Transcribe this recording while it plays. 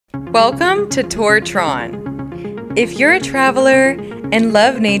Welcome to Chron. If you're a traveler and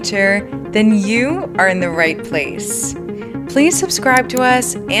love nature, then you are in the right place. Please subscribe to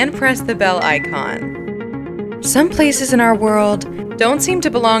us and press the bell icon. Some places in our world don't seem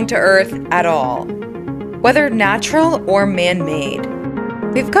to belong to Earth at all, whether natural or man-made.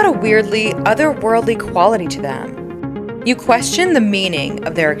 They've got a weirdly otherworldly quality to them. You question the meaning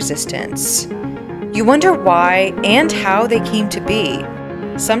of their existence. You wonder why and how they came to be.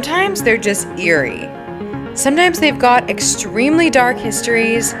 Sometimes they're just eerie. Sometimes they've got extremely dark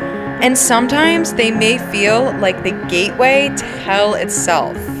histories, and sometimes they may feel like the gateway to hell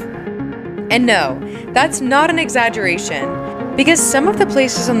itself. And no, that's not an exaggeration, because some of the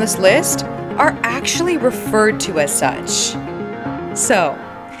places on this list are actually referred to as such. So,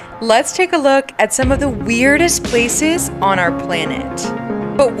 let's take a look at some of the weirdest places on our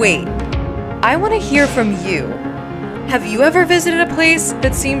planet. But wait, I want to hear from you. Have you ever visited a place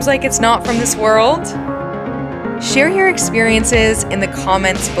that seems like it's not from this world? Share your experiences in the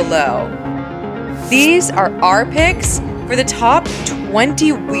comments below. These are our picks for the top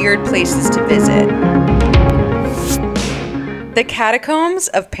 20 weird places to visit. The Catacombs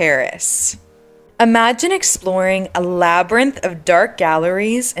of Paris. Imagine exploring a labyrinth of dark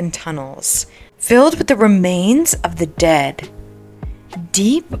galleries and tunnels filled with the remains of the dead,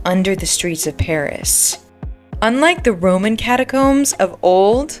 deep under the streets of Paris. Unlike the Roman catacombs of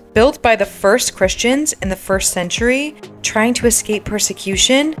old, built by the first Christians in the 1st century trying to escape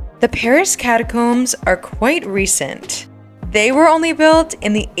persecution, the Paris catacombs are quite recent. They were only built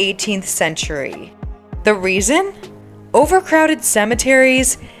in the 18th century. The reason? Overcrowded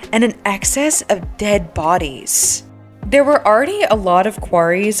cemeteries and an excess of dead bodies. There were already a lot of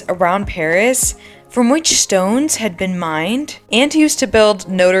quarries around Paris from which stones had been mined and used to build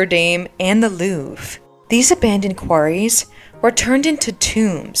Notre Dame and the Louvre. These abandoned quarries were turned into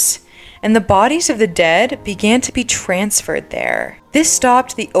tombs, and the bodies of the dead began to be transferred there. This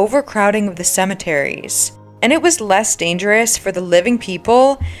stopped the overcrowding of the cemeteries, and it was less dangerous for the living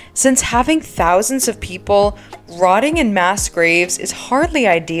people, since having thousands of people rotting in mass graves is hardly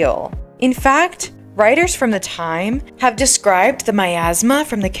ideal. In fact, writers from the time have described the miasma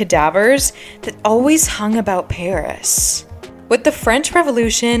from the cadavers that always hung about Paris. With the French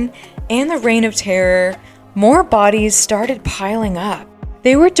Revolution and the Reign of Terror, more bodies started piling up.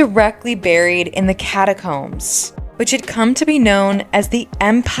 They were directly buried in the catacombs, which had come to be known as the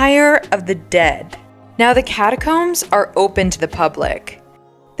Empire of the Dead. Now, the catacombs are open to the public.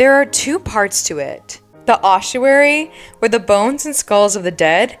 There are 2 parts to it. The ossuary, where the bones and skulls of the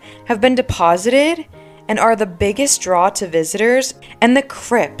dead have been deposited and are the biggest draw to visitors, and the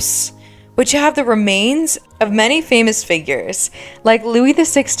crypts, which have the remains of many famous figures like Louis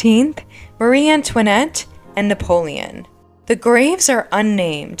XVI, Marie Antoinette, and Napoleon. The graves are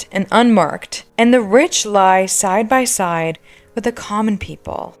unnamed and unmarked, and the rich lie side by side with the common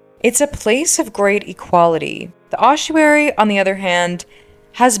people. It's a place of great equality. The ossuary, on the other hand,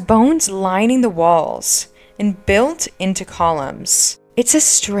 has bones lining the walls and built into columns. It's a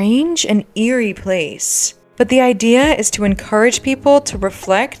strange and eerie place, but the idea is to encourage people to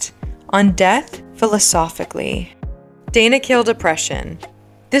reflect on death philosophically. Danakil Depression.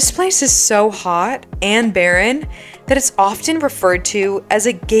 This place is so hot and barren that it's often referred to as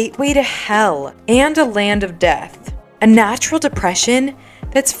a gateway to hell and a land of death. A natural depression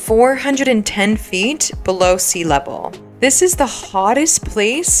that's 410 feet below sea level. This is the hottest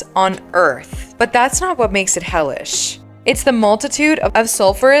place on Earth, but that's not what makes it hellish. It's the multitude of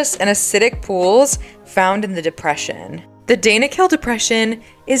sulfurous and acidic pools found in the depression. The Danakil Depression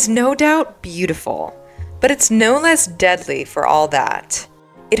is no doubt beautiful, but it's no less deadly for all that.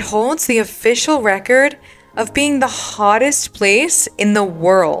 It holds the official record of being the hottest place in the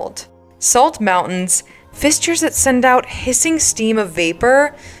world. Salt mountains, fissures that send out hissing steam of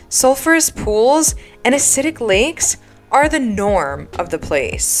vapor, sulfurous pools, and acidic lakes are the norm of the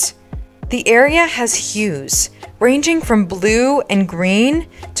place. The area has hues ranging from blue and green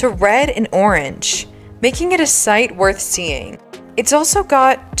to red and orange, making it a sight worth seeing. It's also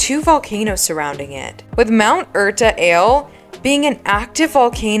got 2 volcanoes surrounding it, with Mount Urta Ale being an active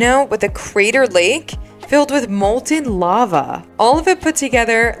volcano with a crater lake filled with molten lava. All of it put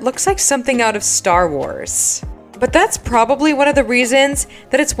together looks like something out of Star Wars. But that's probably one of the reasons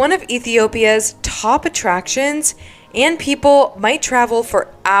that it's one of Ethiopia's top attractions, and people might travel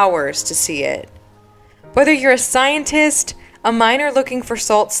for hours to see it. Whether you're a scientist, a miner looking for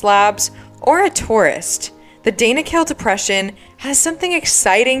salt slabs, or a tourist, the Danakil Depression has something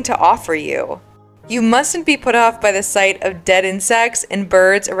exciting to offer you. You mustn't be put off by the sight of dead insects and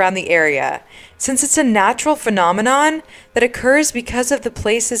birds around the area, since it's a natural phenomenon that occurs because of the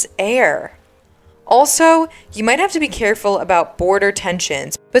place's air. Also, you might have to be careful about border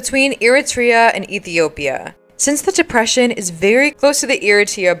tensions between Eritrea and Ethiopia, since the depression is very close to the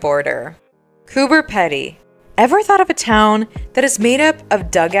Eritrea border. Coober Pedy. Ever thought of a town that is made up of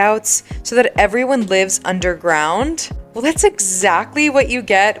dugouts so that everyone lives underground? Well, that's exactly what you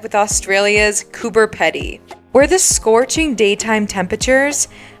get with Australia's Coober Pedy, where the scorching daytime temperatures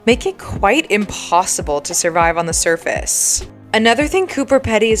make it quite impossible to survive on the surface. Another thing Coober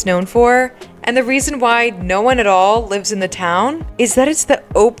Pedy is known for, and the reason why no one at all lives in the town, is that it's the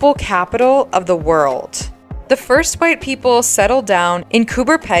opal capital of the world. The first white people settled down in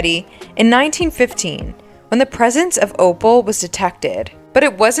Coober Pedy in 1915 when the presence of opal was detected. But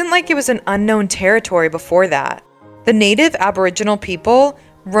it wasn't like it was an unknown territory before that. The native Aboriginal people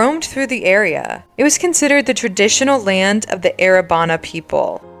roamed through the area. It was considered the traditional land of the Arabana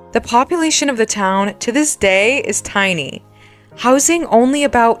people. The population of the town to this day is tiny, housing only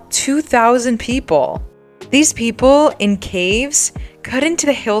about 2,000 people. These people in caves cut into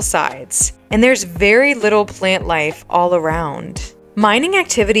the hillsides, and there's very little plant life all around. Mining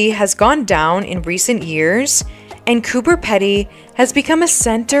activity has gone down in recent years, and Coober Pedy has become a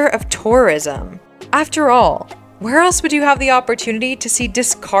center of tourism. After all, where else would you have the opportunity to see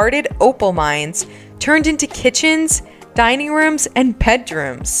discarded opal mines turned into kitchens, dining rooms, and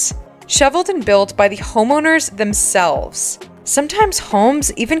bedrooms? Shoveled and built by the homeowners themselves. Sometimes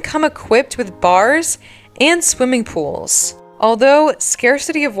homes even come equipped with bars and swimming pools, although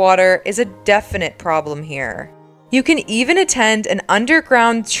scarcity of water is a definite problem here. You can even attend an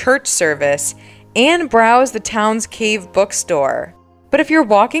underground church service and browse the town's cave bookstore. But if you're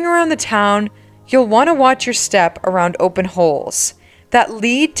walking around the town, you'll want to watch your step around open holes that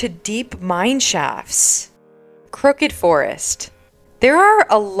lead to deep mine shafts. Crooked Forest. There are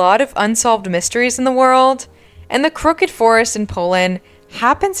a lot of unsolved mysteries in the world, and the Crooked Forest in Poland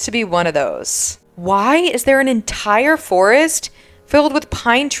happens to be one of those. Why is there an entire forest filled with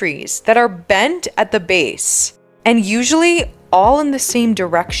pine trees that are bent at the base, and usually all in the same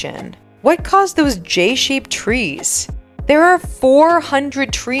direction? What caused those J-shaped trees? There are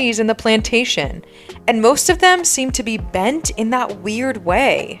 400 trees in the plantation, and most of them seem to be bent in that weird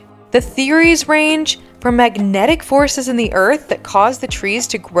way. The theories range from magnetic forces in the earth that cause the trees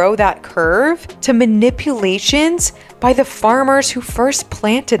to grow that curve to manipulations by the farmers who first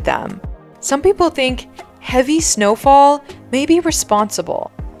planted them. Some people think heavy snowfall may be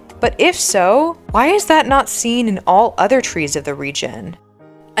responsible, but if so, why is that not seen in all other trees of the region?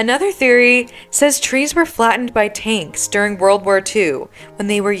 Another theory says trees were flattened by tanks during World War II when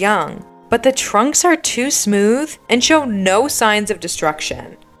they were young, but the trunks are too smooth and show no signs of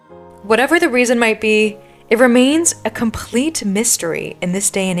destruction. Whatever the reason might be, it remains a complete mystery in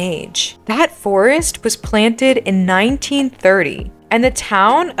this day and age. That forest was planted in 1930, and the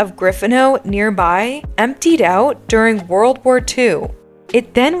town of Gryfino nearby emptied out during World War II.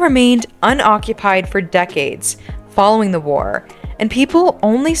 It then remained unoccupied for decades following the war, and people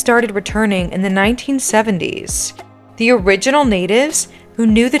only started returning in the 1970s. The original natives who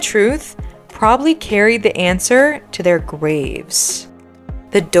knew the truth probably carried the answer to their graves.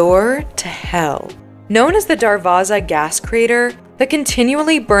 The door to hell. Known as the Darvaza gas crater, the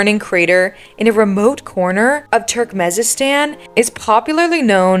continually burning crater in a remote corner of Turkmenistan is popularly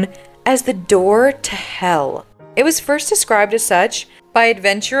known as the door to hell. It was first described as such by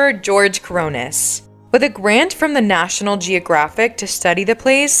adventurer George Coronis. With a grant from the National Geographic to study the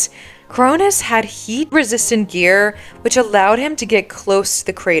place, Coronis had heat-resistant gear which allowed him to get close to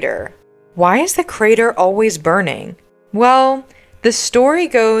the crater. Why is the crater always burning? Well, the story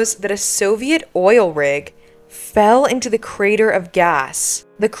goes that a Soviet oil rig fell into the crater of gas,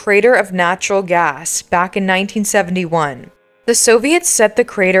 the crater of natural gas, back in 1971. The Soviets set the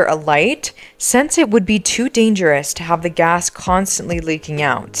crater alight since it would be too dangerous to have the gas constantly leaking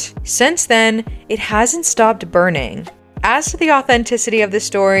out. Since then, it hasn't stopped burning. As to the authenticity of the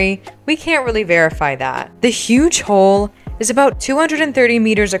story, we can't really verify that. The huge hole is about 230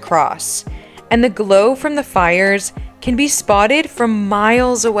 meters across, and the glow from the fires can be spotted from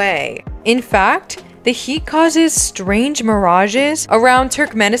miles away. In fact, the heat causes strange mirages around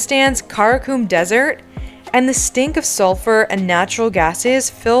Turkmenistan's Karakum Desert, and the stink of sulfur and natural gases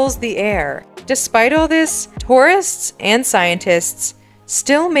fills the air. Despite all this, tourists and scientists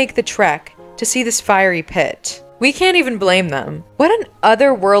still make the trek to see this fiery pit. We can't even blame them. What an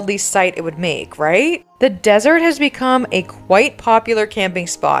otherworldly sight it would make, right? The desert has become a quite popular camping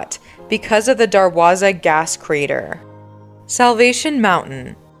spot because of the Darvaza gas crater. Salvation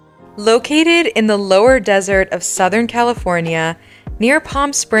Mountain. Located in the lower desert of Southern California, Near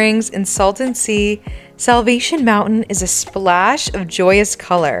Palm Springs and Salton Sea, Salvation Mountain is a splash of joyous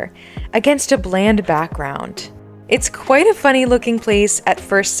color against a bland background. It's quite a funny looking place at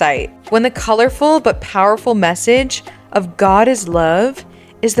first sight, when the colorful but powerful message of God is love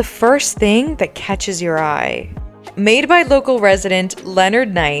is the first thing that catches your eye. Made by local resident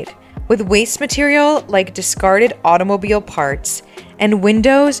Leonard Knight, with waste material like discarded automobile parts and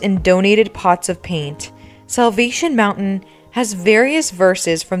windows and donated pots of paint, Salvation Mountain has various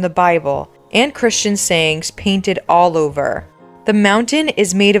verses from the Bible and Christian sayings painted all over. The mountain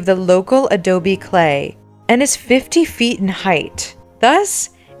is made of the local adobe clay and is 50 feet in height. Thus,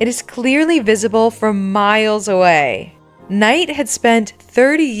 it is clearly visible from miles away. Knight had spent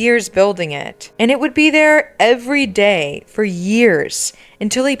 30 years building it, and it would be there every day for years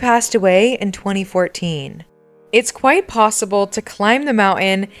until he passed away in 2014. It's quite possible to climb the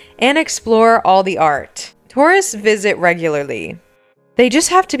mountain and explore all the art. Tourists visit regularly. They just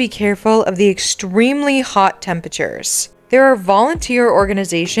have to be careful of the extremely hot temperatures. There are volunteer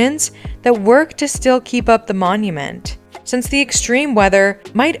organizations that work to still keep up the monument, since the extreme weather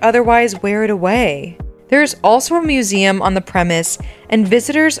might otherwise wear it away. There is also a museum on the premise, and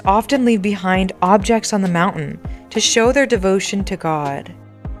visitors often leave behind objects on the mountain to show their devotion to God.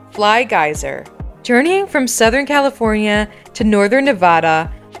 Fly Geyser. Journeying from Southern California to Northern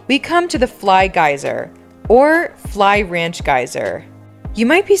Nevada, we come to the Fly Geyser, or Fly Ranch Geyser. You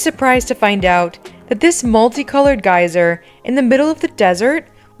might be surprised to find out that this multicolored geyser in the middle of the desert,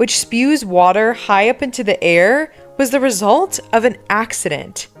 which spews water high up into the air, was the result of an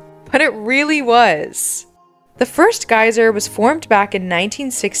accident. But it really was. The first geyser was formed back in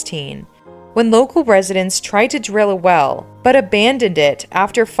 1916, when local residents tried to drill a well, but abandoned it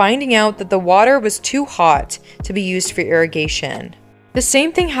after finding out that the water was too hot to be used for irrigation. The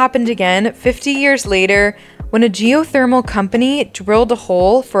same thing happened again 50 years later when a geothermal company drilled a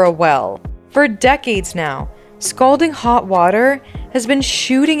hole for a well. For decades now, scalding hot water has been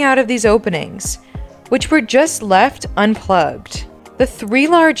shooting out of these openings, which were just left unplugged. The 3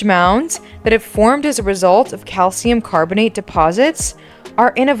 large mounds that have formed as a result of calcium carbonate deposits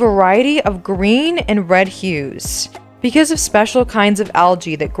are in a variety of green and red hues because of special kinds of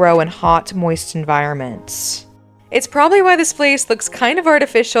algae that grow in hot, moist environments. It's probably why this place looks kind of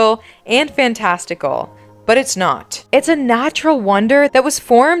artificial and fantastical, but it's not. It's a natural wonder that was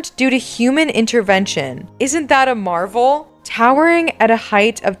formed due to human intervention. Isn't that a marvel? Towering at a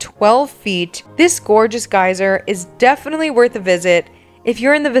height of 12 feet, this gorgeous geyser is definitely worth a visit if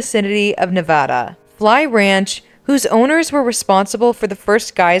you're in the vicinity of Nevada. Fly Ranch, whose owners were responsible for the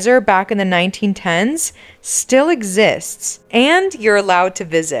first geyser back in the 1910s, still exists, and you're allowed to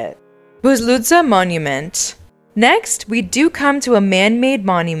visit. Buzludzha Monument. Next, we do come to a man-made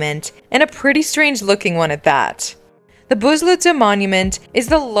monument, and a pretty strange looking one at that. The Buzludzha Monument is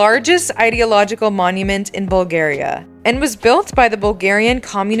the largest ideological monument in Bulgaria, and was built by the Bulgarian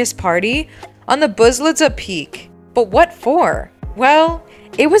Communist Party on the Buzludzha Peak. But what for? Well,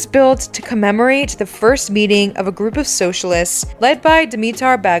 it was built to commemorate the first meeting of a group of socialists led by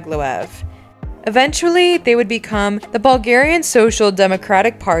Dimitar Baglaev. Eventually, they would become the Bulgarian Social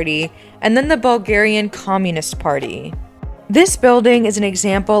Democratic Party and then the Bulgarian Communist Party. This building is an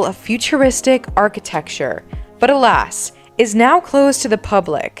example of futuristic architecture, but alas, is now closed to the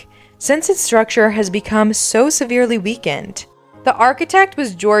public, since its structure has become so severely weakened. The architect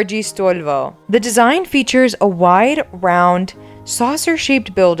was Georgi Stolvo. The design features a wide, round,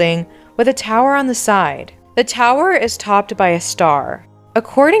 saucer-shaped building with a tower on the side. The tower is topped by a star.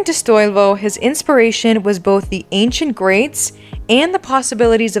 According to Stolvo, his inspiration was both the ancient greats and the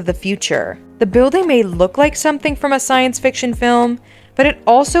possibilities of the future. The building may look like something from a science fiction film, but it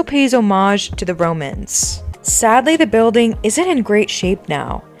also pays homage to the Romans. Sadly, the building isn't in great shape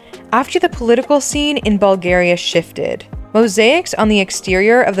now, after the political scene in Bulgaria shifted. Mosaics on the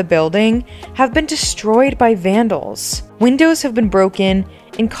exterior of the building have been destroyed by vandals. Windows have been broken,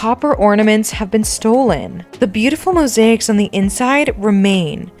 and copper ornaments have been stolen. The beautiful mosaics on the inside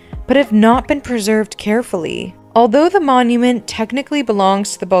remain, but have not been preserved carefully. Although the monument technically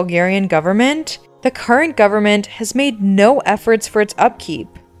belongs to the Bulgarian government, the current government has made no efforts for its upkeep.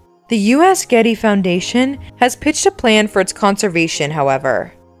 The U.S. Getty Foundation has pitched a plan for its conservation,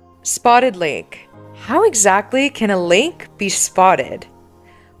 however. Spotted Lake. How exactly can a lake be spotted?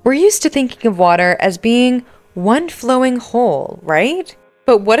 We're used to thinking of water as being one flowing whole, right?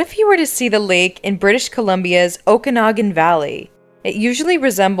 But what if you were to see the lake in British Columbia's Okanagan Valley? It usually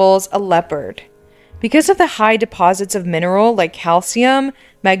resembles a leopard. Because of the high deposits of mineral like calcium,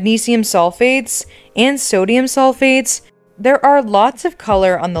 magnesium sulfates, and sodium sulfates, there are lots of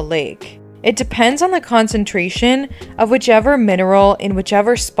color on the lake. It depends on the concentration of whichever mineral in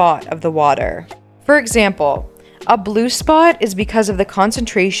whichever spot of the water. For example, a blue spot is because of the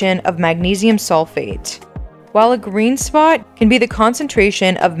concentration of magnesium sulfate, while a green spot can be the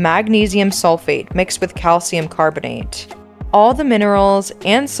concentration of magnesium sulfate mixed with calcium carbonate. All the minerals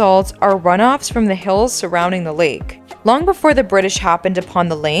and salts are runoffs from the hills surrounding the lake. Long before the British happened upon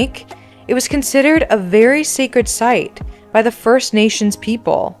the lake, it was considered a very sacred site by the First Nations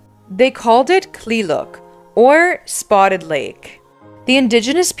people. They called it Kliluk, or Spotted Lake. The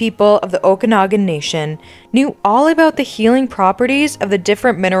indigenous people of the Okanagan Nation knew all about the healing properties of the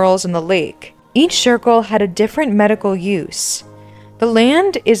different minerals in the lake. Each circle had a different medical use. The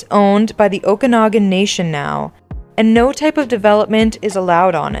land is owned by the Okanagan Nation now, and no type of development is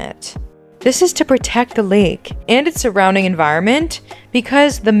allowed on it. This is to protect the lake and its surrounding environment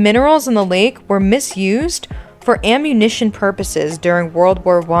because the minerals in the lake were misused for ammunition purposes during World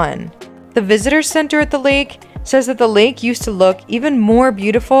War I. The visitor center at the lake says that the lake used to look even more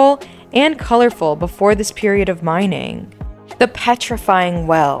beautiful and colorful before this period of mining. The Petrifying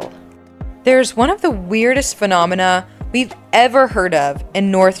Well. There's one of the weirdest phenomena we've ever heard of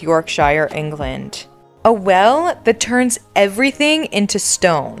in North Yorkshire, England. A well that turns everything into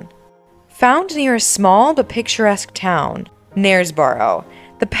stone. Found near a small but picturesque town, Knaresborough,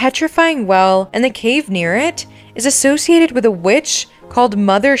 the Petrifying Well and the cave near it is associated with a witch called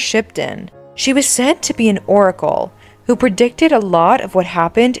Mother Shipton. She was said to be an oracle who predicted a lot of what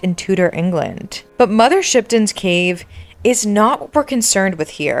happened in Tudor England. But Mother Shipton's cave is not what we're concerned with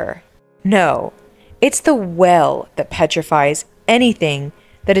here. No, it's the well that petrifies anything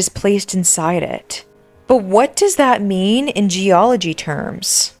that is placed inside it. But what does that mean in geology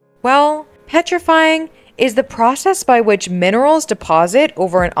terms? Well, petrifying is the process by which minerals deposit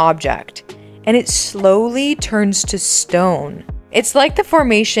over an object, and it slowly turns to stone. It's like the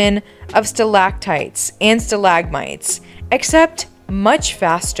formation of stalactites and stalagmites, except much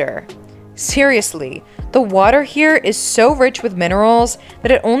faster. Seriously, the water here is so rich with minerals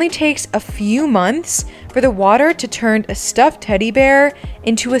that it only takes a few months for the water to turn a stuffed teddy bear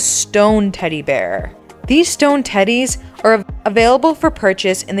into a stone teddy bear. These stone teddies are available for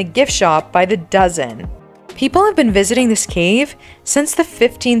purchase in the gift shop by the dozen. People have been visiting this cave since the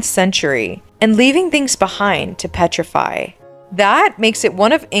 15th century and leaving things behind to petrify. That makes it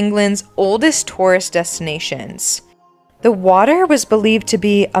one of England's oldest tourist destinations. The water was believed to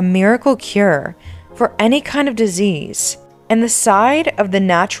be a miracle cure for any kind of disease, and the side of the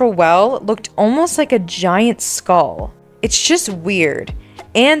natural well looked almost like a giant skull. It's just weird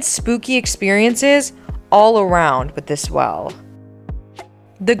and spooky experiences all around with this well.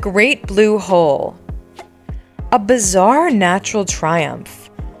 The Great Blue Hole. A bizarre natural triumph,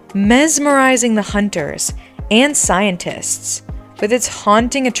 mesmerizing the hunters and scientists with its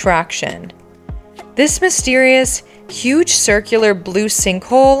haunting attraction. This mysterious, huge circular blue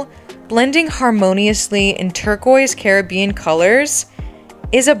sinkhole, blending harmoniously in turquoise Caribbean colors,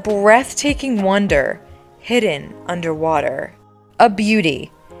 is a breathtaking wonder hidden underwater. A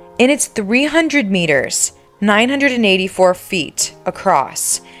beauty in its 300 meters, 984 feet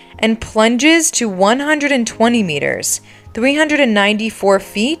across, and plunges to 120 meters, 394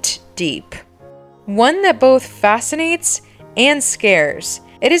 feet deep. One that both fascinates and scares.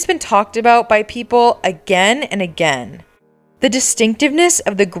 It has been talked about by people again and again. The distinctiveness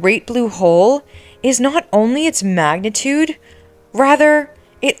of the Great Blue Hole is not only its magnitude, rather,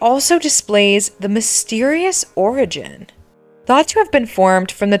 it also displays the mysterious origin. Thought to have been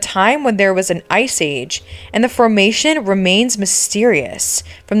formed from the time when there was an ice age, and the formation remains mysterious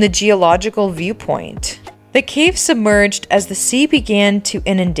from the geological viewpoint. The cave submerged as the sea began to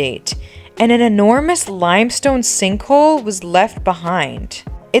inundate, and an enormous limestone sinkhole was left behind.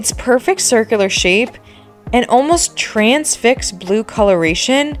 Its perfect circular shape and almost transfixed blue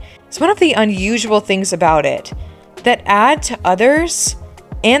coloration is one of the unusual things about it that add to others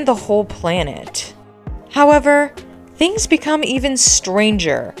and the whole planet. However, things become even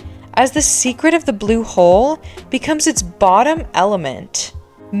stranger as the secret of the blue hole becomes its bottom element.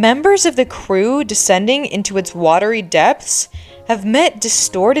 Members of the crew descending into its watery depths have met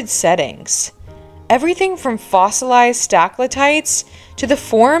distorted settings. Everything from fossilized stalactites to the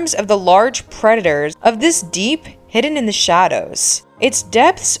forms of the large predators of this deep hidden in the shadows. Its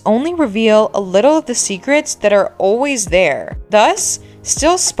depths only reveal a little of the secrets that are always there, thus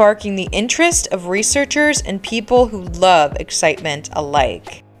still sparking the interest of researchers and people who love excitement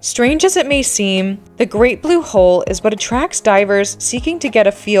alike. Strange as it may seem, the Great Blue Hole is what attracts divers seeking to get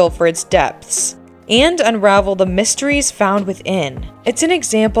a feel for its depths. and unravel the mysteries found within. It's an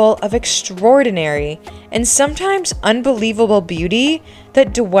example of extraordinary and sometimes unbelievable beauty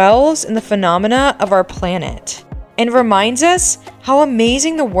that dwells in the phenomena of our planet, and reminds us how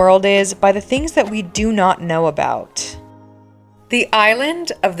amazing the world is by the things that we do not know about. The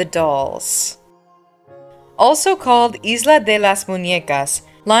Island of the Dolls, also called Isla de las Muñecas,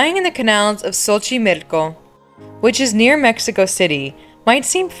 lying in the canals of Xochimilco, which is near Mexico City, might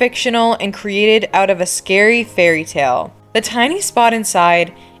seem fictional and created out of a scary fairy tale. The tiny spot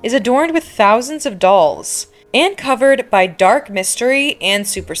inside is adorned with thousands of dolls and covered by dark mystery and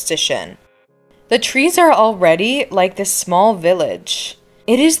superstition. The trees are already like this small village.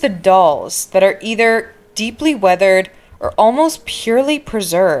 It is the dolls that are either deeply weathered or almost purely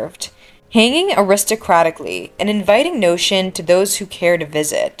preserved, hanging aristocratically, an inviting notion to those who care to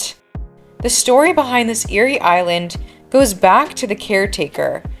visit. The story behind this eerie island goes back to the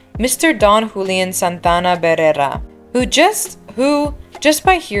caretaker, Mr. Don Julian Santana Barrera, who just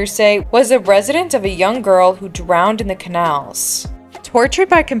by hearsay was a resident of a young girl who drowned in the canals. Tortured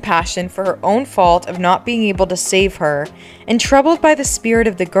by compassion for her own fault of not being able to save her, and troubled by the spirit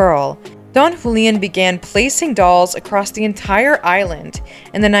of the girl, Don Julian began placing dolls across the entire island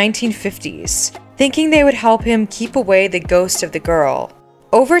in the 1950s, thinking they would help him keep away the ghost of the girl.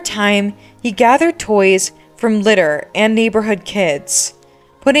 Over time, he gathered toys from litter and neighborhood kids,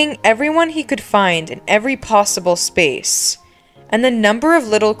 putting everyone he could find in every possible space, and the number of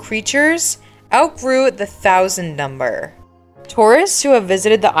little creatures outgrew the 1,000 number. Tourists who have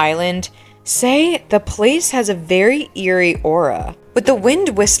visited the island say the place has a very eerie aura, with the wind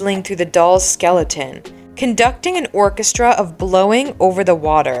whistling through the doll's skeleton, conducting an orchestra of blowing over the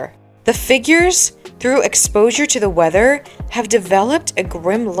water. The figures, through exposure to the weather, have developed a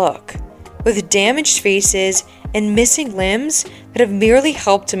grim look, with damaged faces and missing limbs that have merely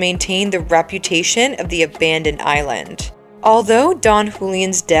helped to maintain the reputation of the abandoned island. Although Don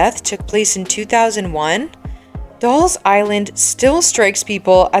Julian's death took place in 2001, Dolls Island still strikes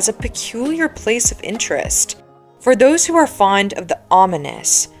people as a peculiar place of interest for those who are fond of the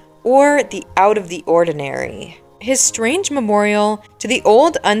ominous or the out of the ordinary. His strange memorial to the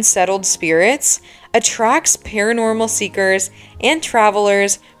old unsettled spirits attracts paranormal seekers and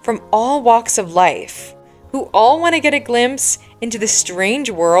travelers from all walks of life, who all want to get a glimpse into the strange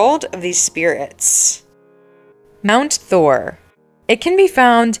world of these spirits. Mount Thor. It can be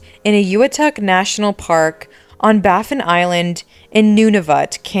found in Ewutuk National Park on Baffin Island in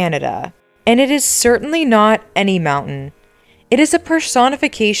Nunavut, Canada, and it is certainly not any mountain. It is a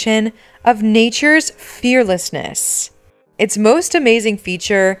personification of nature's fearlessness. Its most amazing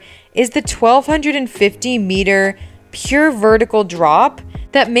feature is the 1,250-meter pure vertical drop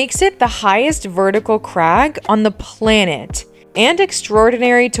that makes it the highest vertical crag on the planet and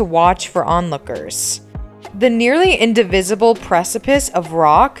extraordinary to watch for onlookers. The nearly indivisible precipice of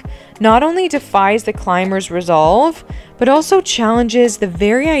rock not only defies the climber's resolve, but also challenges the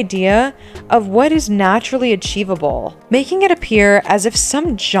very idea of what is naturally achievable, making it appear as if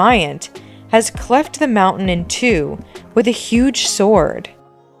some giant has cleft the mountain in two with a huge sword.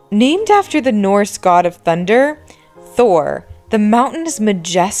 Named after the Norse god of thunder, Thor, the mountain is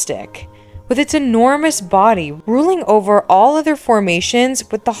majestic, with its enormous body ruling over all other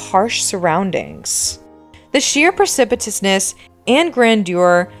formations with the harsh surroundings. The sheer precipitousness and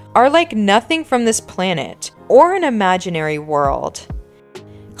grandeur are like nothing from this planet or an imaginary world.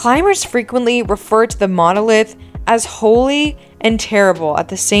 Climbers frequently refer to the monolith as holy and terrible at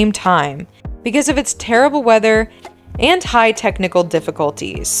the same time because of its terrible weather and high technical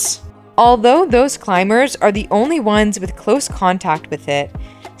difficulties. Although those climbers are the only ones with close contact with it,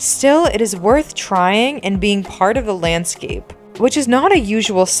 still it is worth trying and being part of the landscape, which is not a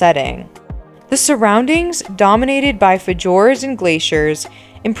usual setting. The surroundings, dominated by fjords and glaciers,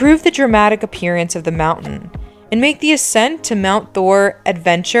 improve the dramatic appearance of the mountain and make the ascent to Mount Thor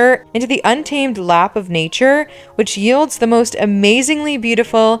adventure into the untamed lap of nature, which yields the most amazingly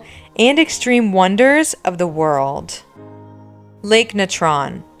beautiful and extreme wonders of the world. Lake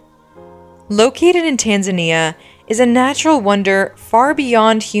Natron. Located in Tanzania, is a natural wonder far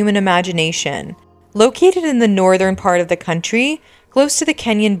beyond human imagination. Located in the northern part of the country, close to the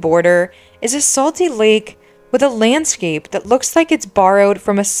Kenyan border, is a salty lake with a landscape that looks like it's borrowed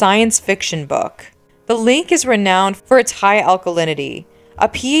from a science fiction book. The lake is renowned for its high alkalinity, a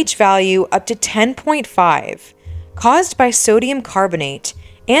pH value up to 10.5, caused by sodium carbonate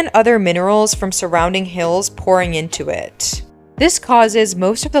and other minerals from surrounding hills pouring into it. This causes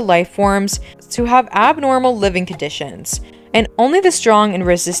most of the life forms to have abnormal living conditions, and only the strong and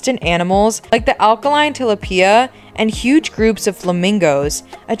resistant animals like the alkaline tilapia and huge groups of flamingos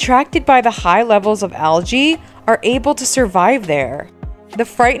attracted by the high levels of algae are able to survive there. The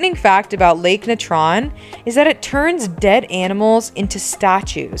frightening fact about Lake Natron is that it turns dead animals into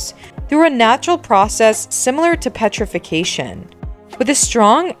statues through a natural process similar to petrification. With a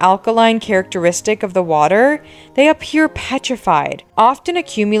strong alkaline characteristic of the water, they appear petrified, often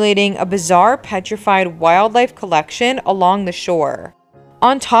accumulating a bizarre petrified wildlife collection along the shore.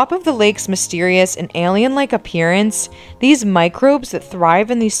 On top of the lake's mysterious and alien-like appearance, these microbes that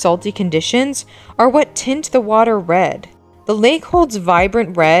thrive in these salty conditions are what tint the water red. The lake holds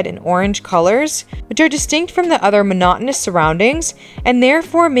vibrant red and orange colors, which are distinct from the other monotonous surroundings and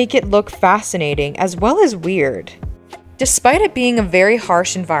therefore make it look fascinating as well as weird. Despite it being a very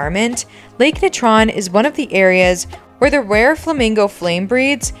harsh environment, Lake Natron is one of the areas where the rare flamingo flame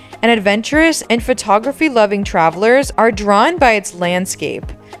breeds and adventurous and photography-loving travelers are drawn by its landscape,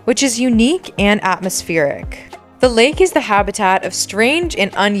 which is unique and atmospheric. The lake is the habitat of strange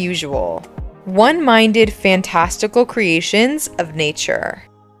and unusual, one-minded fantastical creations of nature.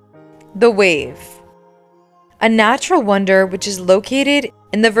 The Wave. A natural wonder which is located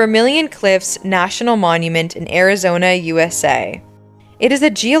in the Vermilion Cliffs National Monument in Arizona, USA. It is a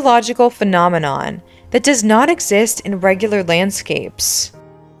geological phenomenon that does not exist in regular landscapes.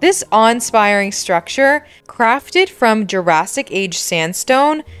 This awe-inspiring structure, crafted from Jurassic Age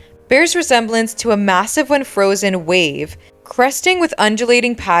sandstone, bears resemblance to a massive when frozen wave, cresting with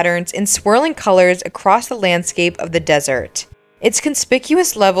undulating patterns and swirling colors across the landscape of the desert. Its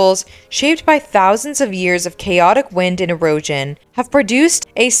conspicuous levels, shaped by thousands of years of chaotic wind and erosion, have produced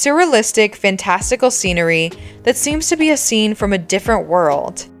a surrealistic, fantastical scenery that seems to be a scene from a different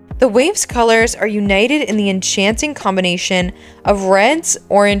world. The wave's colors are united in the enchanting combination of reds,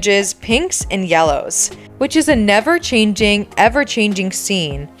 oranges, pinks, and yellows, which is a never-changing, ever-changing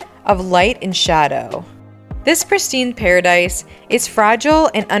scene of light and shadow. This pristine paradise is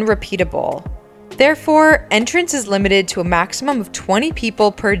fragile and unrepeatable. Therefore, entrance is limited to a maximum of 20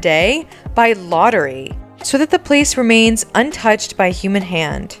 people per day by lottery, so that the place remains untouched by human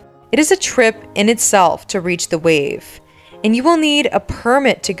hand. It is a trip in itself to reach the wave, and you will need a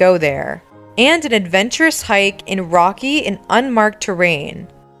permit to go there, and an adventurous hike in rocky and unmarked terrain.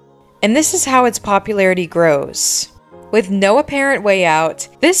 And this is how its popularity grows. With no apparent way out,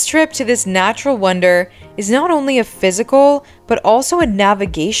 this trip to this natural wonder is not only a physical, but also a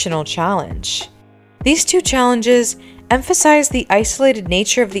navigational challenge. These two challenges emphasize the isolated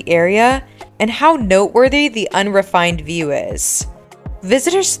nature of the area and how noteworthy the unrefined view is.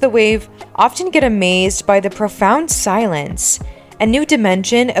 Visitors to the wave often get amazed by the profound silence and new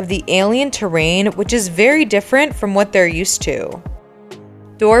dimension of the alien terrain, which is very different from what they're used to.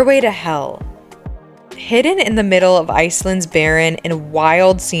 Doorway to Hell. Hidden in the middle of Iceland's barren and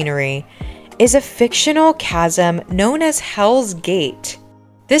wild scenery is a fictional chasm known as Hell's Gate.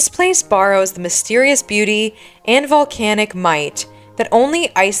 This place borrows the mysterious beauty and volcanic might that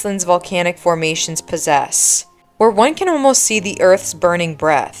only Iceland's volcanic formations possess, where one can almost see the Earth's burning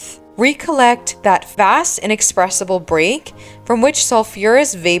breath. Recollect that vast inexpressible break from which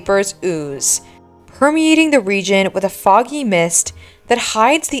sulfurous vapors ooze, permeating the region with a foggy mist that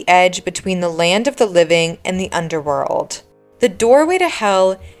hides the edge between the land of the living and the underworld. The doorway to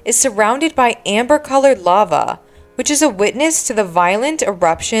hell is surrounded by amber-colored lava, which is a witness to the violent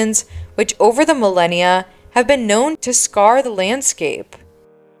eruptions which over the millennia have been known to scar the landscape.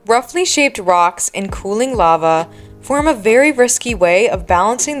 Roughly shaped rocks and cooling lava form a very risky way of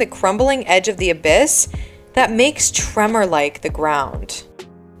balancing the crumbling edge of the abyss that makes tremor-like the ground.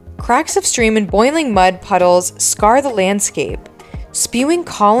 Cracks of stream and boiling mud puddles scar the landscape, spewing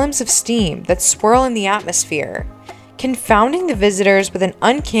columns of steam that swirl in the atmosphere, confounding the visitors with an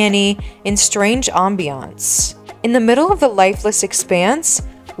uncanny and strange ambiance. In the middle of the lifeless expanse,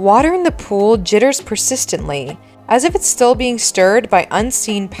 water in the pool jitters persistently, as if it's still being stirred by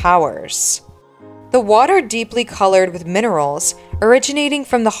unseen powers. The water, deeply colored with minerals originating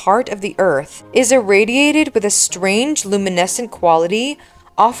from the heart of the earth, is irradiated with a strange luminescent quality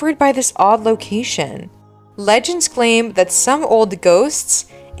offered by this odd location. Legends claim that some old ghosts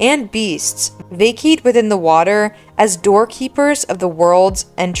and beasts vacate within the water as doorkeepers of the world's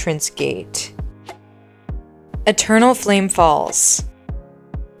entrance gate. Eternal Flame Falls.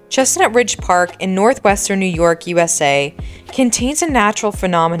 Chestnut Ridge Park in northwestern New York, USA, contains a natural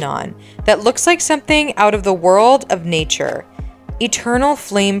phenomenon that looks like something out of the world of nature: Eternal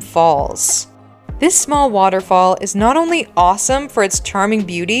Flame Falls. This small waterfall is not only awesome for its charming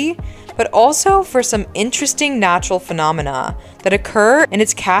beauty, but also for some interesting natural phenomena that occur in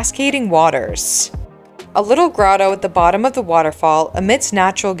its cascading waters. A little grotto at the bottom of the waterfall emits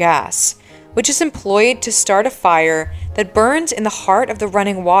natural gas, which is employed to start a fire that burns in the heart of the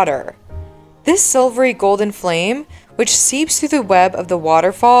running water. This silvery golden flame, which seeps through the web of the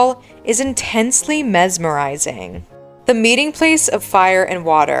waterfall, is intensely mesmerizing. The meeting place of fire and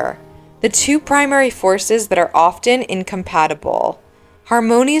water, the two primary forces that are often incompatible,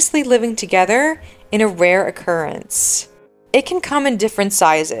 harmoniously living together in a rare occurrence. It can come in different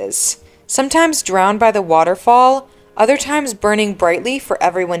sizes, sometimes drowned by the waterfall, other times burning brightly for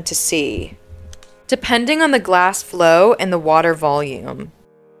everyone to see, depending on the glass flow and the water volume.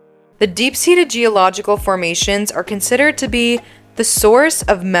 The deep-seated geological formations are considered to be the source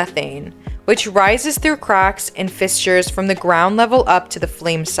of methane, which rises through cracks and fissures from the ground level up to the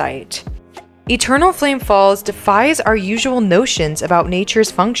flame site. Eternal Flame Falls defies our usual notions about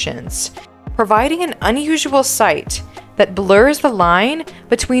nature's functions, providing an unusual sight that blurs the line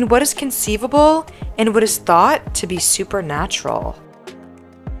between what is conceivable and what is thought to be supernatural.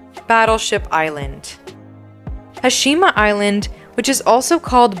 Battleship Island. Hashima Island, which is also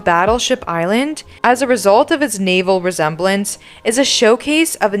called Battleship Island as a result of its naval resemblance, is a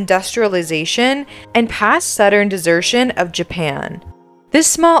showcase of industrialization and past southern desertion of Japan. This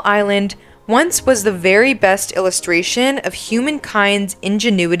small island once was the very best illustration of humankind's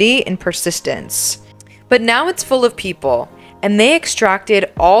ingenuity and persistence. But now it's full of people, and they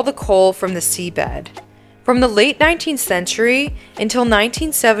extracted all the coal from the seabed. From the late 19th century until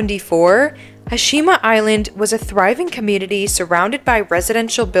 1974, Hashima Island was a thriving community surrounded by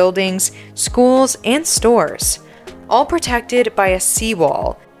residential buildings, schools, and stores, all protected by a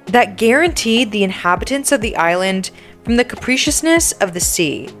seawall that guaranteed the inhabitants of the island from the capriciousness of the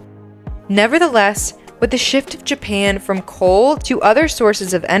sea. Nevertheless, with the shift of Japan from coal to other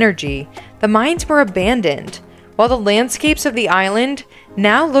sources of energy, the mines were abandoned, while the landscapes of the island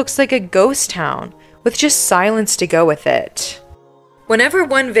now looks like a ghost town with just silence to go with it. Whenever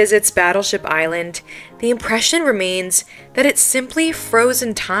one visits Battleship Island, the impression remains that it's simply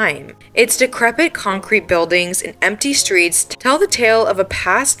frozen time. Its decrepit concrete buildings and empty streets tell the tale of a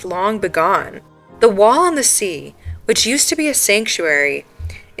past long begone. The wall on the sea, which used to be a sanctuary,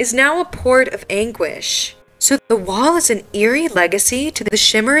 is now a port of anguish. So the wall is an eerie legacy to the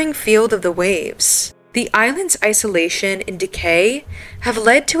shimmering field of the waves. The island's isolation and decay have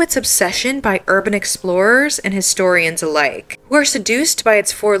led to its obsession by urban explorers and historians alike, who are seduced by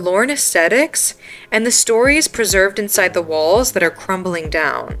its forlorn aesthetics and the stories preserved inside the walls that are crumbling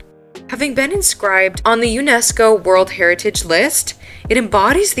down. Having been inscribed on the UNESCO World Heritage List, it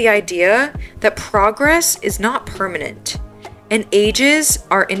embodies the idea that progress is not permanent, and ages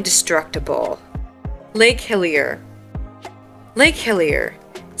are indestructible. Lake Hillier. Lake Hillier,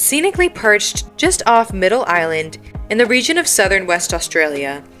 scenically perched just off Middle Island in the region of southern West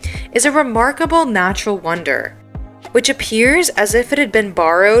Australia, is a remarkable natural wonder, which appears as if it had been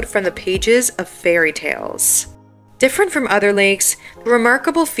borrowed from the pages of fairy tales. Different from other lakes, the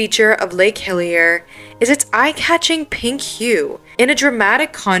remarkable feature of Lake Hillier is its eye-catching pink hue, in a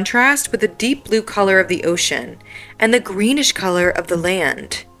dramatic contrast with the deep blue color of the ocean and the greenish color of the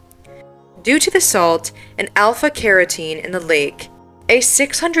land. Due to the salt and alpha-carotene in the lake, a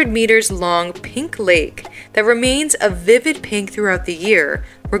 600 meters long pink lake that remains a vivid pink throughout the year,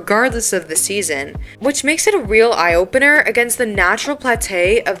 regardless of the season, which makes it a real eye-opener against the natural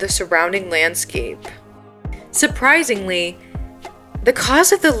plateau of the surrounding landscape. Surprisingly, the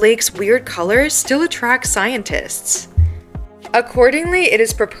cause of the lake's weird colors still attracts scientists. Accordingly, it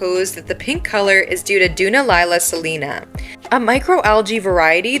is proposed that the pink color is due to Dunaliella salina, a microalgae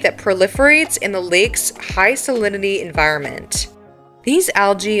variety that proliferates in the lake's high salinity environment. These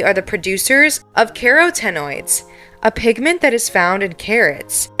algae are the producers of carotenoids, a pigment that is found in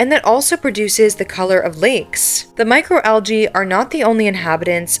carrots, and that also produces the color of lakes. The microalgae are not the only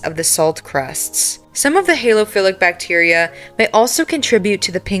inhabitants of the salt crusts. Some of the halophilic bacteria may also contribute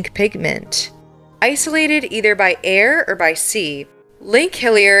to the pink pigment. Isolated either by air or by sea, Lake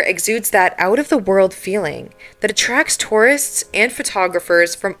Hillier exudes that out-of-the-world feeling that attracts tourists and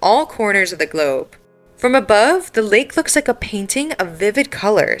photographers from all corners of the globe. From above, the lake looks like a painting of vivid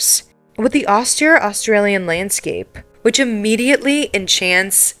colors, with the austere Australian landscape, which immediately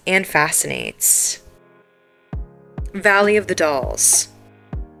enchants and fascinates. Valley of the Dolls.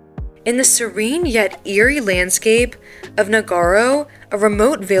 In the serene yet eerie landscape of Nagoro, a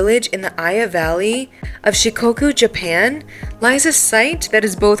remote village in the Aya Valley of Shikoku, Japan, lies a site that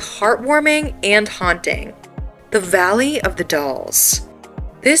is both heartwarming and haunting: the Valley of the Dolls.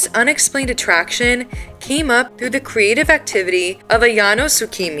 This unexplained attraction came up through the creative activity of Ayano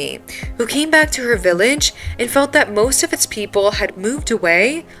Tsukimi, who came back to her village and felt that most of its people had moved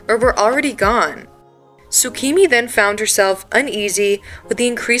away or were already gone. Tsukimi then found herself uneasy with the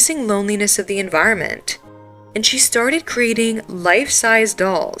increasing loneliness of the environment, and she started creating life-size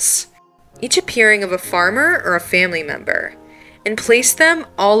dolls, each appearing of a farmer or a family member, and placed them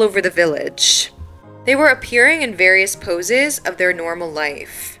all over the village. They were appearing in various poses of their normal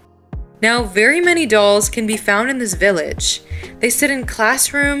life. Now, very many dolls can be found in this village. They sit in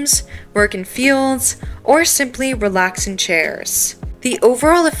classrooms, work in fields, or simply relax in chairs. The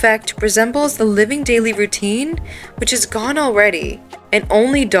overall effect resembles the living daily routine, which is gone already, and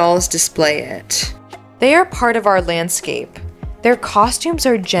only dolls display it. They are part of our landscape. Their costumes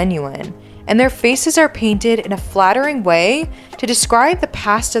are genuine, and their faces are painted in a flattering way to describe the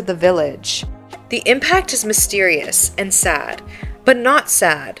past of the village. The impact is mysterious and sad, but not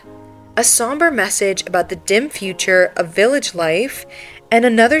sad. A somber message about the dim future of village life and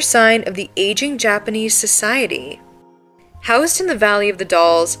another sign of the aging Japanese society. Housed in the Valley of the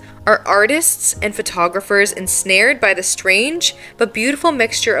Dolls are artists and photographers ensnared by the strange but beautiful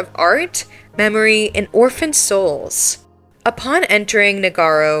mixture of art, memory, and orphaned souls. Upon entering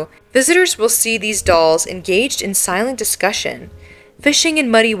Nagaro, visitors will see these dolls engaged in silent discussion, fishing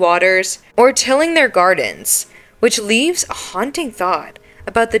in muddy waters, or tilling their gardens, which leaves a haunting thought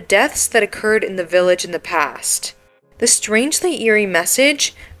about the deaths that occurred in the village in the past. The strangely eerie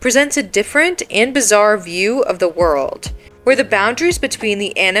message presents a different and bizarre view of the world, where the boundaries between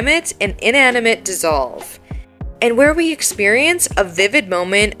the animate and inanimate dissolve, and where we experience a vivid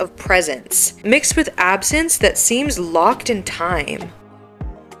moment of presence, mixed with absence that seems locked in time.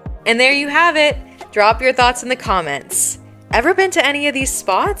 And there you have it! Drop your thoughts in the comments. Ever been to any of these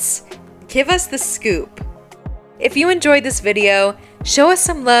spots? Give us the scoop. If you enjoyed this video, show us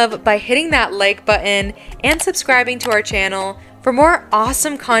some love by hitting that like button and subscribing to our channel for more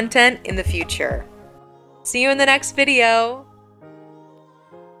awesome content in the future. See you in the next video.